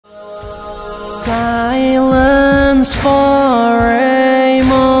Silence for a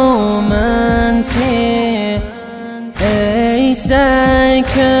moment here, a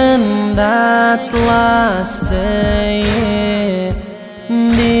second that lasts a year.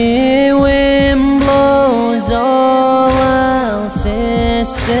 The wind blows, all else is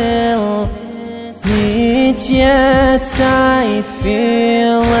still, yet I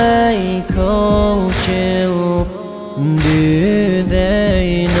feel a cold chill. Do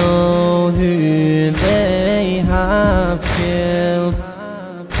they know who they have killed,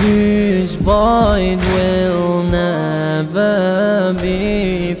 whose void will never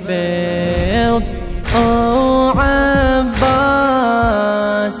be filled? Oh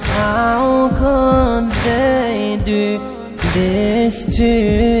Abbas, how could they do this to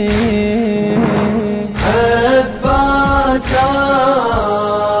you? Abbas,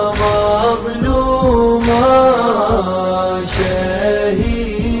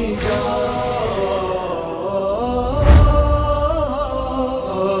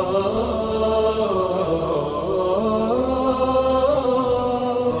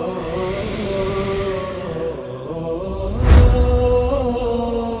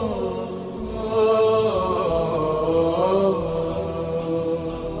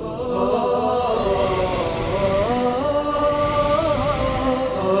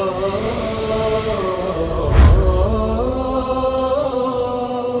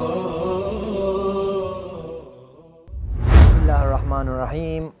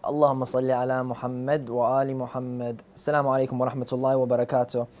 Allahumma salli ala Muhammad wa ali Muhammad. Assalamu alaikum wa rahmatullahi wa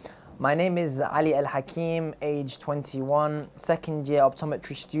barakatuh. My name is Ali Al-Hakim, age 21, second year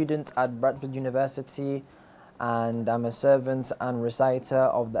optometry student at Bradford University, and I'm a servant and reciter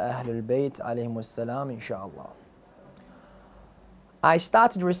of the Ahlul-Bait alayhimus salam, inshallah. I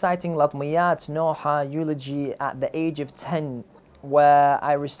started reciting Latmiyat, Noha, eulogy at the age of 10, where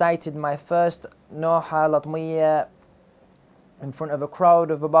I recited my first Noha Latmiyya in front of a crowd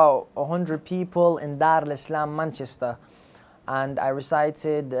of about 100 people in Dar al-Islam, Manchester. And I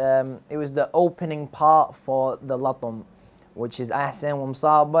recited, it was the opening part for the Latum, which is Ahsan wa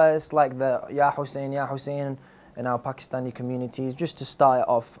Msaba. It's like the Ya Hussein in our Pakistani communities, just to start it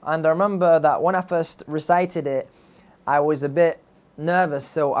off. And I remember that when I first recited it, I was a bit nervous,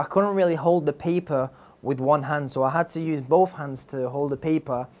 so I couldn't really hold the paper with one hand. So I had to use both hands to hold the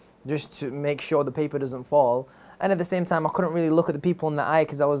paper, just to make sure the paper doesn't fall. And at the same time, I couldn't really look at the people in the eye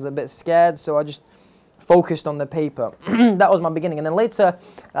because I was a bit scared, so I just focused on the paper. That was my beginning. And then later,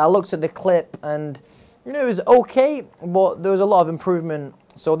 I looked at the clip and, you know, it was okay, but there was a lot of improvement.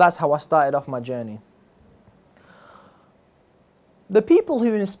 So that's how I started off my journey. The people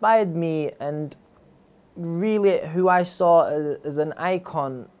who inspired me and really who I saw as an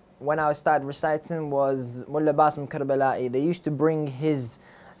icon when I started reciting was Mullah al-Karbalaei. They used to bring his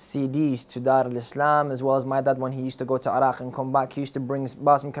CDs to Dar al-Islam, as well as my dad when he used to go to Iraq and come back. He used to bring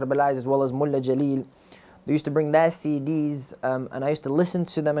Basim Karbalaei as well as Mullah Jalil. They used to bring their CDs and I used to listen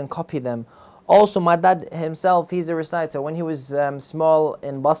to them and copy them. Also, my dad himself, he's a reciter. When he was small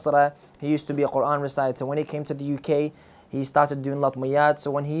in Basra, he used to be a Quran reciter. When he came to the UK, he started doing Latmiyat. So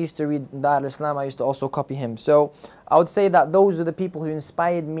when he used to read Dar al-Islam, I used to also copy him. So I would say that those are the people who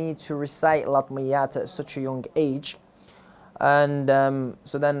inspired me to recite Latmiyat at such a young age. And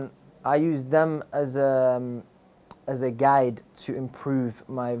so then I used them as a guide to improve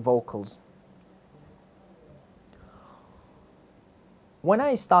my vocals. When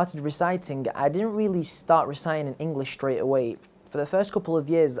I started reciting, I didn't really start reciting in English straight away. For the first couple of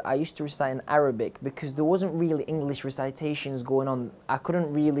years, I used to recite in Arabic because there wasn't really English recitations going on. I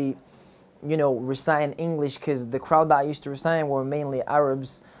couldn't really, you know, recite in English because the crowd that I used to recite in were mainly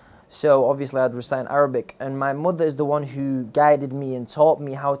Arabs. So obviously I'd recite in Arabic, and my mother is the one who guided me and taught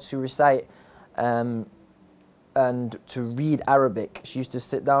me how to recite and to read Arabic. She used to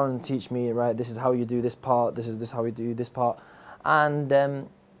sit down and teach me, right, this is how you do this part, this is how you do this part. And I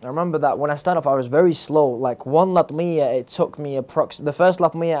remember that when I started off, I was very slow. Like one Latmiyya, it took me the first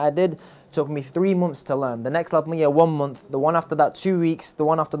Latmiyya I did took me 3 months to learn. The next Latmiyya, 1 month. The one after that, 2 weeks. The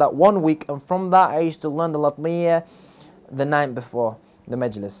one after that, 1 week. And from that, I used to learn the Latmiyya the night before the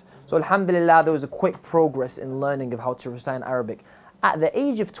majlis. So alhamdulillah, there was a quick progress in learning of how to recite in Arabic. At the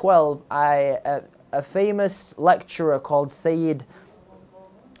age of 12, a famous lecturer called Sayyid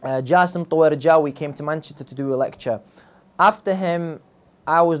Jasim Tawarjawi came to Manchester to do a lecture. After him,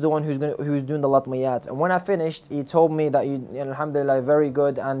 I was the one who was doing the Latmiyat. And when I finished, he told me that, alhamdulillah, very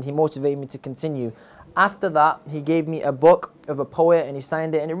good, and he motivated me to continue. After that, he gave me a book of a poet and he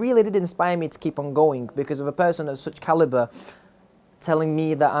signed it, and it really did inspire me to keep on going, because of a person of such caliber telling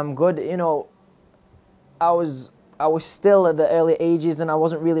me that I'm good. You know, I was I was still at the early ages and I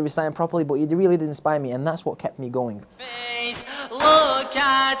wasn't really reciting properly, but it really did inspire me, and that's what kept me going. Look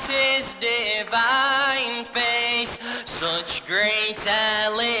at his divine face, such great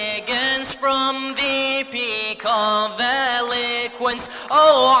elegance from the peak of eloquence.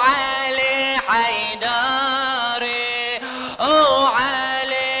 Oh Ali Haydari, oh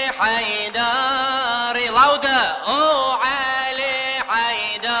Ali Haydari, louder, oh Ali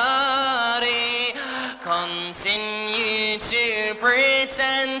Haydari. Continue to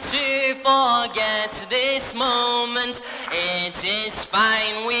pretend to forget this moment. It is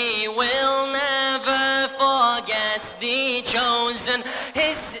fine, we will never forget the chosen,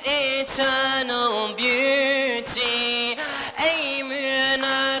 his eternal beauty. A moon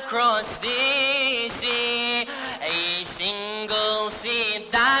across the sea, a single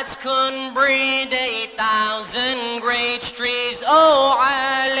seed that could breed 1,000 great trees. Oh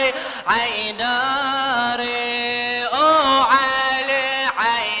Ali Haydari, oh Ali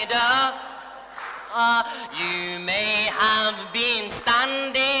Haydari. You may have been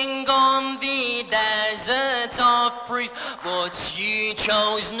standing on the desert of proof, but you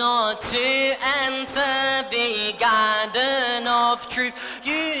chose not to enter the garden of truth.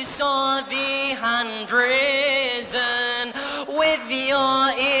 You saw the hand risen, with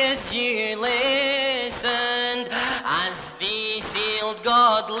your ears you listened, as the sealed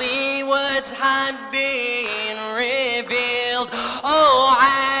godly words had been revealed. Oh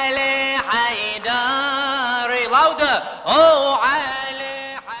Ali Haydari, louder, oh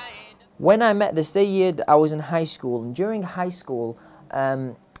Ali Haydari. When I met the Sayyid, I was in high school, and during high school,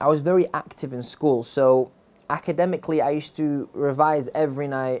 I was very active in school. So academically, I used to revise every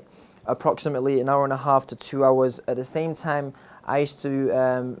night, approximately an hour and a half to 2 hours. At the same time, I used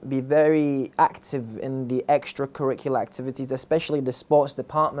to be very active in the extracurricular activities, especially the sports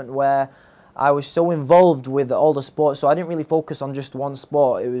department, where I was so involved with all the sports. So I didn't really focus on just one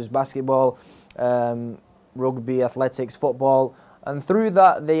sport. It was basketball, rugby, athletics, football. And through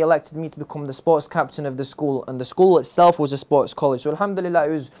that, they elected me to become the sports captain of the school. And the school itself was a sports college. So alhamdulillah, it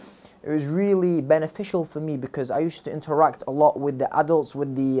was really beneficial for me, because I used to interact a lot with the adults,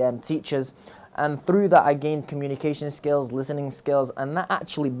 with the teachers. And through that, I gained communication skills, listening skills. And that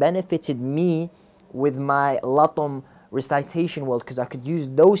actually benefited me with my latum recitation world, because I could use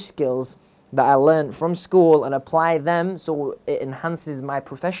those skills that I learned from school and apply them, so it enhances my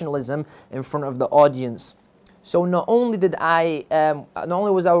professionalism in front of the audience. So not only was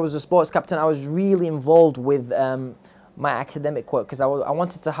I a sports captain, I was really involved with my academic work, because I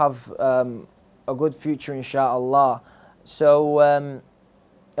wanted to have a good future, inshallah. So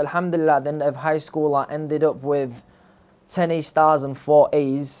alhamdulillah, at the end of high school, I ended up with 10 A stars and 4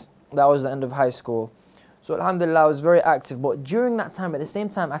 A's. That was the end of high school. So alhamdulillah, I was very active. But during that time, at the same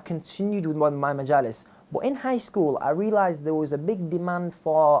time, I continued with my majalis. But in high school, I realized there was a big demand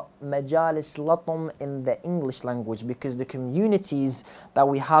for majalis latum in the English language, because the communities that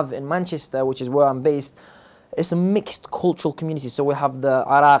we have in Manchester, which is where I'm based, it's a mixed cultural community. So we have the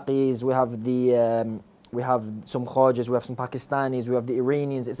Iraqis, we have some Khawajas, we have some Pakistanis, we have the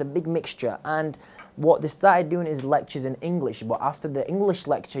Iranians. It's a big mixture. And what they started doing is lectures in English. But after the English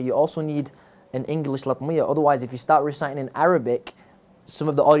lecture, you also need an English latmiya. Otherwise, if you start reciting in Arabic, some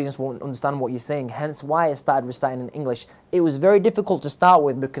of the audience won't understand what you're saying. Hence why I started reciting in English. It was very difficult to start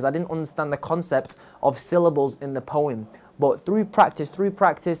with, because I didn't understand the concept of syllables in the poem. But through practice,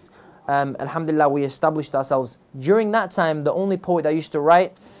 alhamdulillah, we established ourselves. During that time, the only poet I used to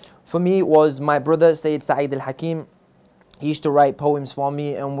write for me was my brother, Sayyed Ali Hakim. He used to write poems for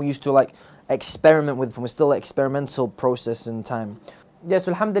me, and we used to experiment with them. We're still an experimental process in time. Yes,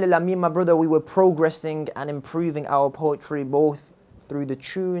 alhamdulillah, me and my brother, we were progressing and improving our poetry, both through the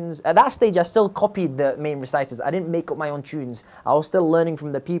tunes. At that stage, I still copied the main reciters. I didn't make up my own tunes. I was still learning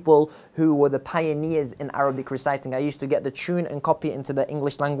from the people who were the pioneers in Arabic reciting. I used to get the tune and copy it into the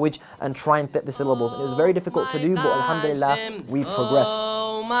English language and try and fit the syllables. And it was very difficult to do, but alhamdulillah, we progressed.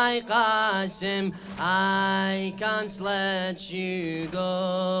 Oh my Qasim, I can't let you go.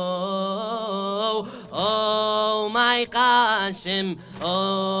 Oh my Qasim,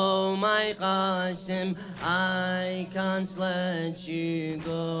 oh my Qasim, I can't let you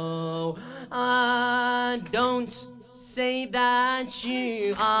go. Don't say that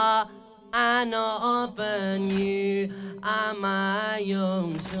you are an orphan, you are my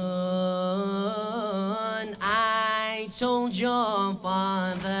young son. I told your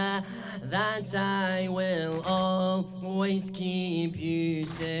father that I will always keep you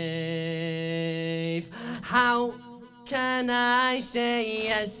safe. How can I say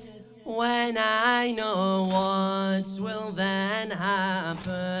yes when I know what will then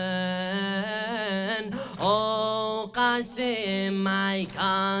happen? Oh, Qasim, I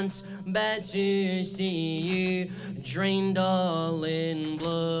can't bear to see you drained all in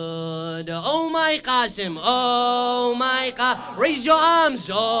blood. Oh my Qasim, oh my Qasim, raise your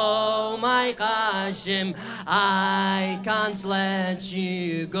arms. Oh my Qasim, I can't let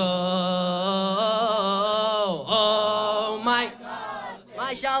you go. Oh my,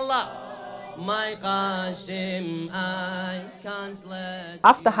 mashallah. My Qasim, I can't let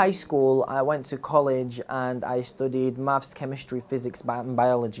After high school, I went to college and I studied maths, chemistry, physics, and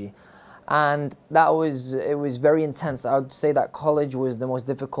biology. And it was very intense. I would say that college was the most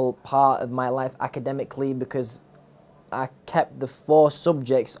difficult part of my life academically because I kept the 4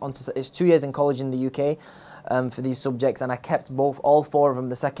 subjects it's 2 years in college in the UK for these subjects, and I kept all 4 of them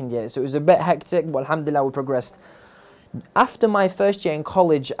the second year. So it was a bit hectic, but alhamdulillah we progressed. After my first year in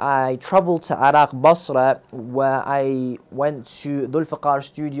college, I travelled to Iraq, Basra, where I went to Dhul Faqar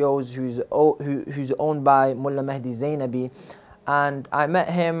Studios, who's owned by Mullah Mahdi Zainabi, and I met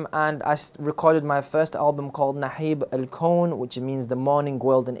him and I recorded my first album called Nahib al-Kawn, which means the morning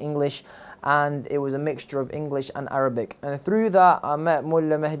world in English, and it was a mixture of English and Arabic. And through that, I met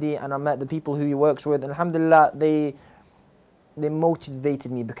Mullah Mahdi and I met the people who he works with, and alhamdulillah, they motivated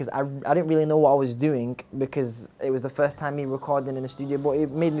me because I didn't really know what I was doing because it was the first time me recording in a studio, but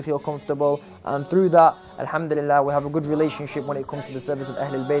it made me feel comfortable, and through that, alhamdulillah, we have a good relationship when it comes to the service of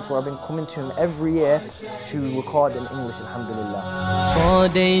Ahlul-Bait, where I've been coming to him every year to record in English, alhamdulillah. 4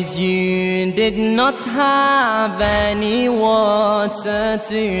 days you did not have any water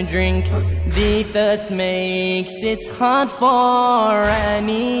to drink. The thirst makes it hard for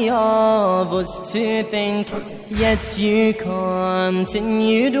any of us to think. Yet you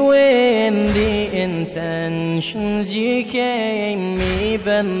continued with the intentions you came,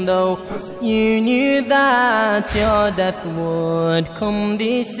 even though you knew that your death would come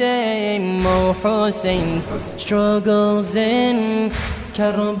the same. Oh, Hussein's struggles in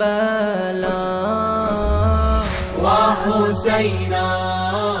Karbala, wa Husseina,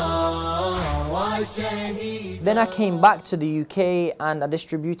 wa Shaheed. Then I came back to the UK and I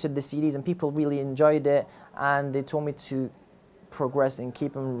distributed the CDs, and people really enjoyed it, and they told me to progress and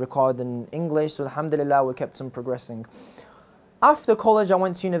keep them recorded in English. So alhamdulillah, we kept them progressing. After college, I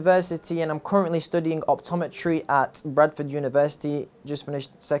went to university and I'm currently studying optometry at Bradford University. Just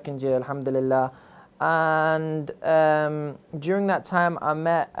finished 2nd year, alhamdulillah. And during that time, I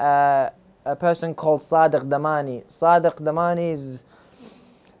met a person called Sadiq Damani. Sadiq Damani is,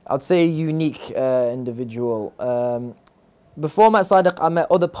 I'd say, a unique individual. Before I met Sadiq, I met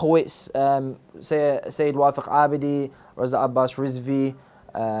other poets, Sayyid Wafiq Abidi, Raza Abbas Rizvi,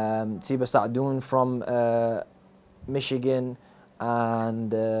 Tiba Sa'doon from Michigan,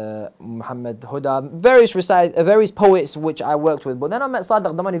 and Muhammad Huda, various poets which I worked with. But then I met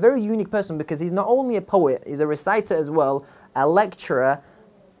Sadiq Damani, a very unique person because he's not only a poet, he's a reciter as well, a lecturer,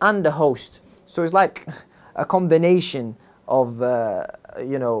 and a host. So it's like a combination of,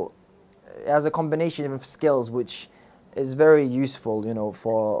 you know, it has a combination of skills which is very useful, you know,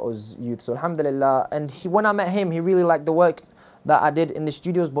 for us youth. So alhamdulillah, and when I met him, he really liked the work that I did in the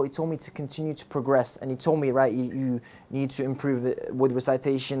studios, but he told me to continue to progress, and he told me, right, you need to improve it with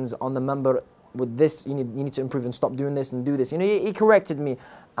recitations on the member. With this, you need to improve and stop doing this and do this. You know, he corrected me,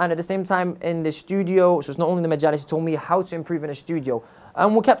 and at the same time in the studio, so it's not only the majalis, he told me how to improve in a studio,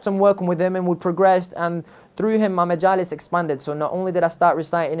 and we kept on working with him and we progressed, and through him my majalis expanded. So not only did I start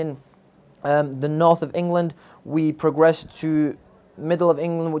reciting in the north of England, we progressed to middle of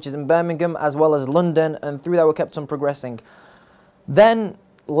England, which is in Birmingham, as well as London, and through that we kept on progressing. Then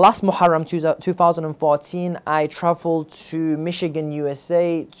last Muharram 2014, I travelled to Michigan,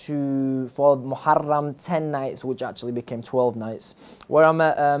 USA for Muharram 10 nights, which actually became 12 nights, where I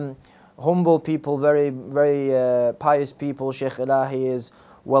met humble people, very pious people, Sheikh Ilahi, as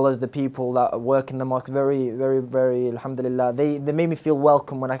well as the people that work in the mosque, very, alhamdulillah. They made me feel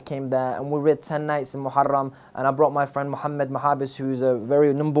welcome when I came there, and we read 10 nights in Muharram, and I brought my friend Muhammad Mahabis, who's a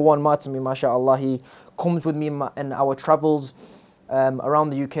very #1 Matami, mashallah. He comes with me in our travels around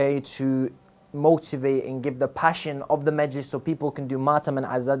the UK to motivate and give the passion of the majlis so people can do Matam and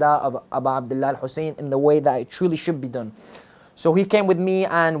Azada of Abu Abdullah al-Hussein in the way that it truly should be done. So he came with me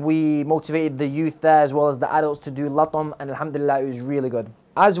and we motivated the youth there as well as the adults to do Latam, and alhamdulillah it was really good.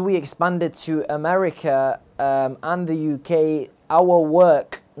 As we expanded to America and the UK, our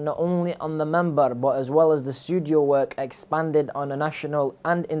work, not only on the member but as well as the studio work, expanded on a national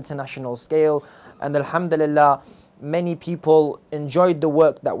and international scale, and alhamdulillah many people enjoyed the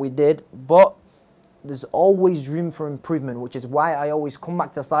work that we did, but there's always room for improvement, which is why I always come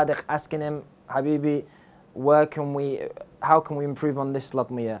back to Sadiq asking him, Habibi, how can we improve on this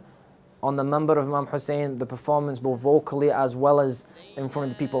Latmiya? on the member of Imam Hussein, the performance both vocally as well as in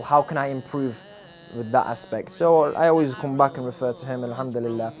front of the people. How can I improve with that aspect? So I always come back and refer to him,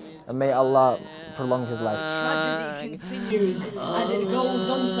 alhamdulillah, and may Allah prolong his life. Tragedy continues and it goes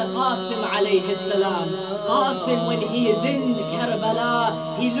on to Qasim alayhi salam. Qasim, when he is in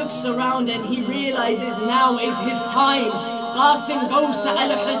Karbala, he looks around and he realizes now is his time. Qasim goes to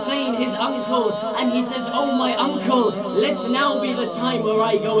Al-Hussein, his uncle, and he says, "Oh my uncle, let's now be the time where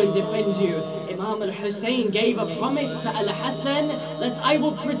I go and defend you." Imam al-Hussein gave a promise to Al-Hassan that I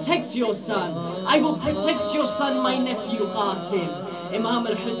will protect your son. I will protect your son, my nephew Qasim. Imam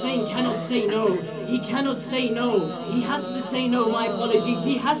al-Hussein cannot say no. He cannot say no. He has to say no, my apologies.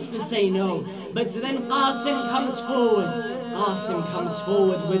 He has to say no. But then Qasim comes forward. Qasim comes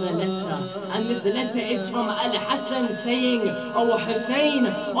forward with a letter. And this letter is from Al-Hassan saying, "Oh Hussein,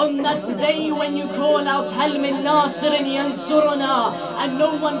 on that day when you call out Hal min Nasirin yansuruna, and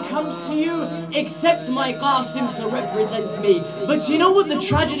no one comes to you except my Qasim to represent me." But you know what the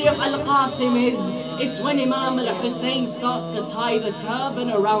tragedy of Al-Qasim is? It's when Imam al-Hussein starts to tie the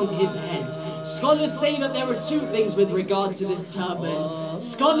turban around his head. Scholars say that there are two things with regard to this turban.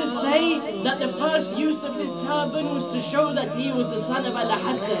 Scholars say that the first use of this turban was to show that he was the son of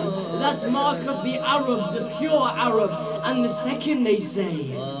Al-Hassan, that mark of the Arab, the pure Arab. And the second, they say,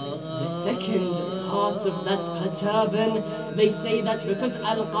 the second part of that turban, they say that because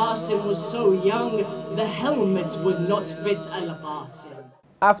Al-Qasim was so young, the helmet would not fit Al-Qasim.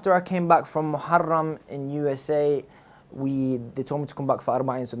 After I came back from Muharram in USA, they told me to come back for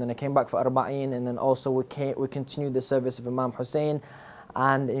Arba'in, so then I came back for Arba'in, and then also we continued the service of Imam Hussein,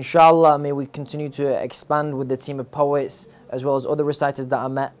 and inshallah may we continue to expand with the team of poets as well as other reciters that I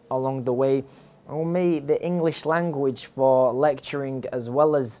met along the way. And may the English language for lecturing as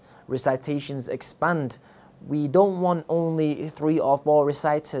well as recitations expand. We don't want only 3 or 4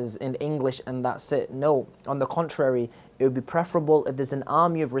 reciters in English and that's it. No, on the contrary, it would be preferable if there's an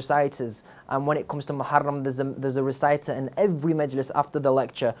army of reciters, and when it comes to Muharram, there's a reciter in every majlis after the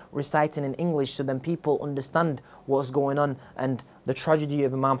lecture reciting in English, so then people understand what's going on and the tragedy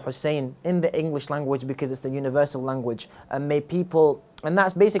of Imam Hussein in the English language, because it's the universal language. And may people, and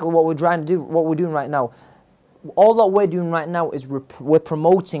that's basically what we're trying to do, what we're doing right now. All that we're doing right now is we're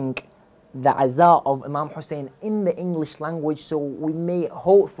promoting the Azar of Imam Hussein in the English language, so we may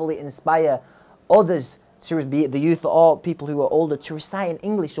hopefully inspire others, to be it the youth or people who are older, to recite in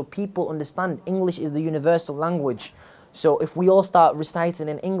English so people understand English is the universal language. So if we all start reciting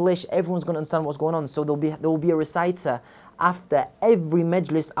in English, everyone's going to understand what's going on. So there will be a reciter after every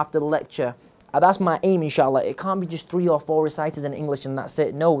majlis, after the lecture. And that's my aim, inshallah. It can't be just 3 or 4 reciters in English and that's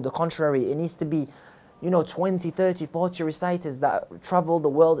it. No, the contrary. It needs to be, 20, 30, 40 reciters that travel the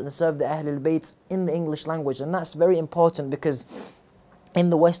world and serve the Ahlul-Bait in the English language. And that's very important, because in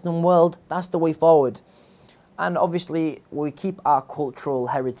the Western world, that's the way forward. And obviously, we keep our cultural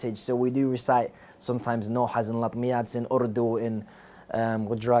heritage. So we do recite sometimes Nohas and Latmiyats in Urdu, in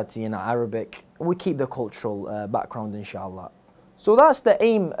Gujarati, in Arabic. We keep the cultural background, inshallah. So that's the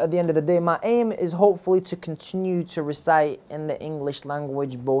aim at the end of the day. My aim is hopefully to continue to recite in the English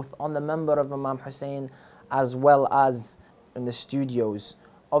language, both on the member of Imam Hussein as well as in the studios.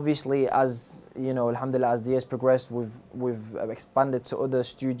 Obviously, as alhamdulillah, as the years progressed, we've expanded to other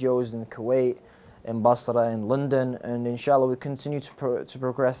studios in Kuwait, in Basra, in London, and inshallah we continue to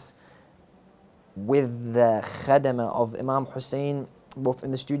progress with the khadama of Imam Hussein, both in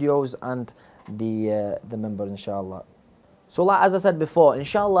the studios and the member, inshallah. So as I said before,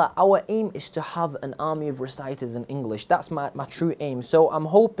 inshallah, our aim is to have an army of reciters in English. That's my true aim. So I'm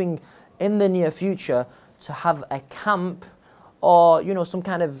hoping in the near future to have a camp, or some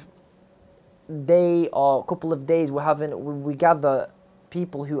kind of day or a couple of days we gather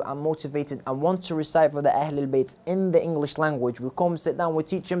people who are motivated and want to recite for the Ahlul-Bait in the English language. We come, sit down, we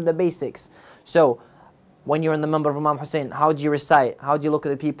teach them the basics. So when you're in the member of Imam Hussein, how do you recite? How do you look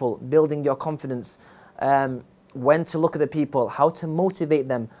at the people? Building your confidence. When to look at the people, how to motivate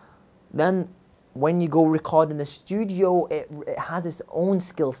them. Then when you go record in the studio, it has its own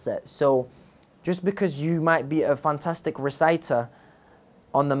skill set. So just because you might be a fantastic reciter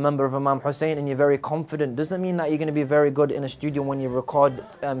on the member of Imam Hussein and you're very confident, doesn't mean that you're going to be very good in a studio when you record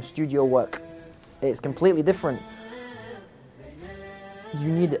studio work. It's completely different.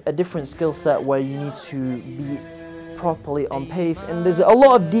 You need a different skill set where you need to be properly on pace, and there's a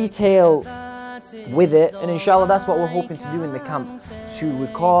lot of detail with it, and inshallah that's what we're hoping to do in the camp, to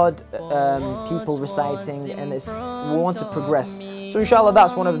record people reciting, and we want to progress. So inshallah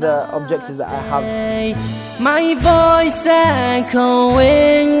that's one of the objectives that I have. My voice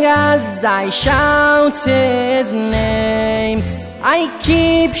echoing as I shout his name. I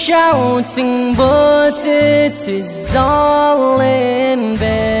keep shouting, but it is all in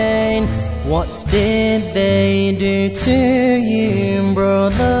vain. What did they do to you,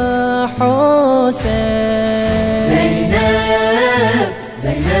 brother Hussein? Zainab,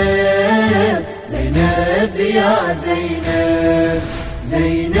 Zainab, Zainab, ya Zainab,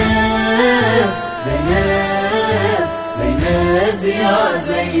 Zainab, Zainab, Zainab, ya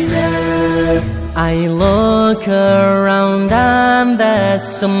Zainab. I look around and there's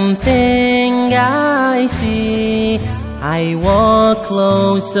something I see. I walk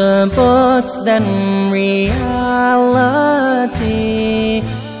closer, but then reality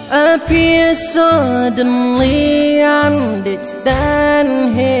appears suddenly, and it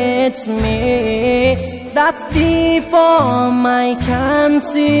then hits me. That's the form I can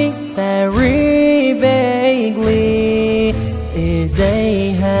see very vaguely. Is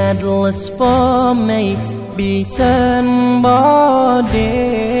a headless form, a beaten body.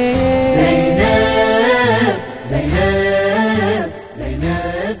 Zainab, Zainab,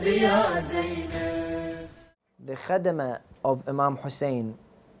 Zainab, ya Zainab. The khadama of Imam Hussein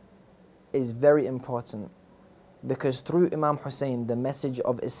is very important, because through Imam Hussein the message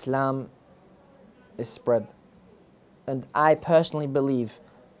of Islam is spread. And I personally believe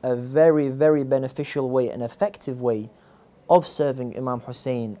a very, very beneficial way, an effective way of serving Imam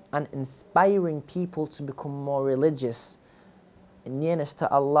Hussein and inspiring people to become more religious in nearness to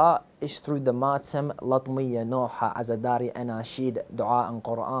Allah is through the matam, latmiya, noha, azadari, anashid, dua and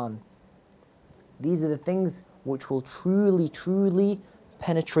Quran. These are the things which will truly, truly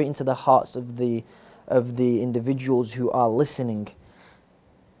penetrate into the hearts of the individuals who are listening.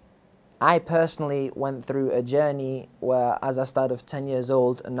 I personally went through a journey where, as I started 10 years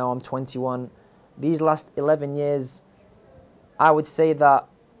old and now I'm 21, these last 11 years, I would say that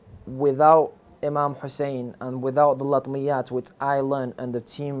without Imam Hussein and without the latmiyat which I learned and the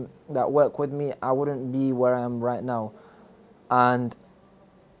team that work with me, I wouldn't be where I am right now. And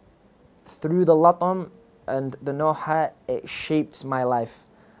through the latam and the noha, it shaped my life.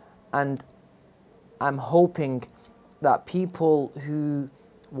 And I'm hoping that people who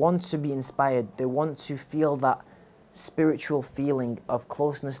want to be inspired, they want to feel that spiritual feeling of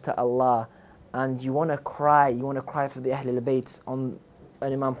closeness to Allah, and you want to cry for the Ahlul-Bait and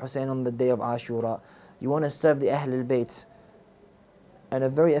Imam Hussein on the day of Ashura. You want to serve the Ahlul-Bait. And a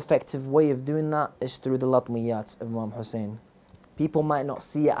very effective way of doing that is through the latmiyat of Imam Hussein. People might not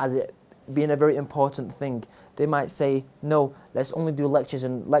see it as it being a very important thing. They might say, no, let's only do lectures,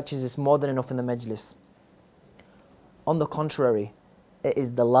 and lectures is more than enough in the majlis. On the contrary, it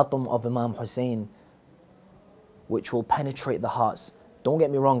is the latam of Imam Hussein which will penetrate the hearts. Don't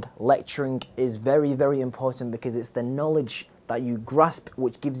get me wrong, lecturing is very, very important because it's the knowledge that you grasp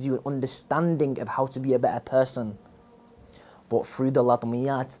which gives you an understanding of how to be a better person. But through the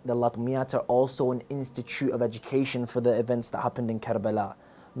latmiyat are also an institute of education for the events that happened in Karbala.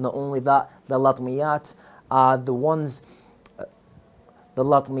 Not only that, the latmiyat are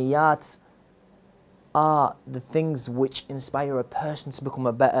the things which inspire a person to become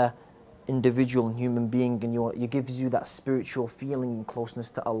a better individual and human being, and it gives you that spiritual feeling and closeness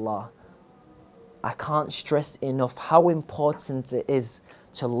to Allah. I can't stress enough how important it is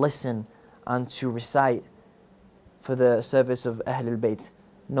to listen and to recite for the service of Ahlul-Bait.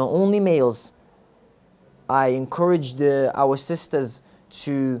 Not only males, I encourage our sisters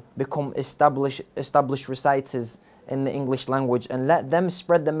to become established reciters in the English language, and let them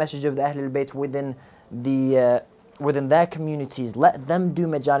spread the message of the Ahlul-Bait within their communities. Let them do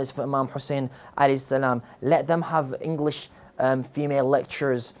majalis for Imam Hussein alayhi salam. Let them have English female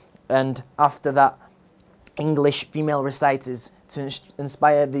lecturers, and after that English female reciters to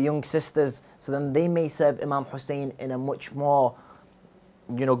inspire the young sisters, so then they may serve Imam Hussein in a much more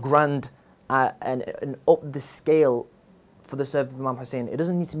grand and up the scale for the service of Imam Hussein. It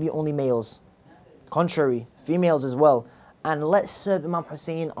doesn't need to be only males, contrary, females as well. And let's serve Imam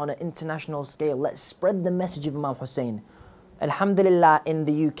Hussein on an international scale. Let's spread the message of Imam Hussein. Alhamdulillah, in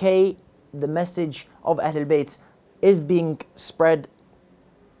the UK, the message of Ahlul Bayt is being spread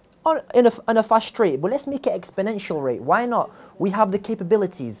on a fast rate, but let's make it exponential rate. Why not? We have the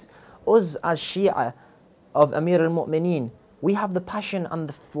capabilities. Us as Shia of Amir al-Mu'mineen, we have the passion and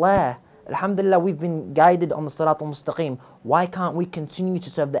the flair. Alhamdulillah, we've been guided on the Sirat al-Mustaqim. Why can't we continue to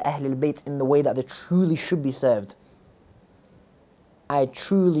serve the Ahlul Bayt in the way that they truly should be served? I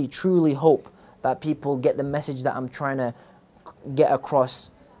truly, truly hope that people get the message that I'm trying to get across.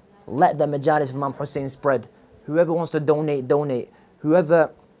 Let the majalis of Imam Hussein spread. Whoever wants to donate, donate.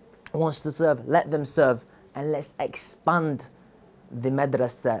 Whoever wants to serve, let them serve. And let's expand the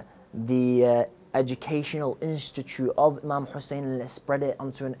madrasa, the educational institute of Imam Hussein, and let's spread it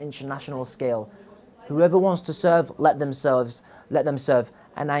onto an international scale. Whoever wants to serve, let them serve.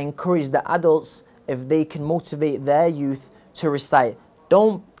 And I encourage the adults, if they can motivate their youth to recite.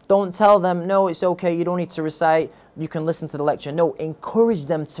 Don't tell them, no, it's okay, you don't need to recite, you can listen to the lecture. No, encourage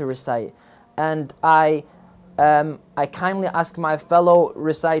them to recite. And I kindly ask my fellow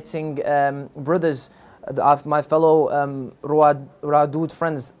reciting brothers, my fellow Radud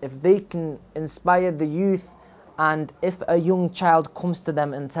friends, if they can inspire the youth, and if a young child comes to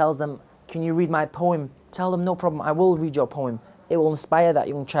them and tells them, can you read my poem? Tell them, no problem, I will read your poem. It will inspire that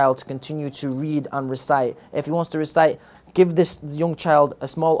young child to continue to read and recite. If he wants to recite, give this young child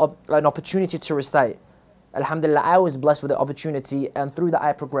an opportunity to recite. Alhamdulillah, I was blessed with the opportunity, and through that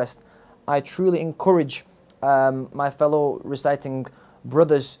I progressed. I truly encourage my fellow reciting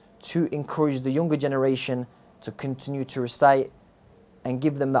brothers to encourage the younger generation to continue to recite and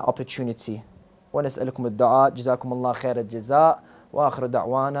give them that opportunity. ونسألكم الدعاء جزاكم الله خير الجزاء وآخر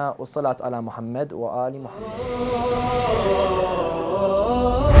دعوانا والصلاة على محمد وآل محمد.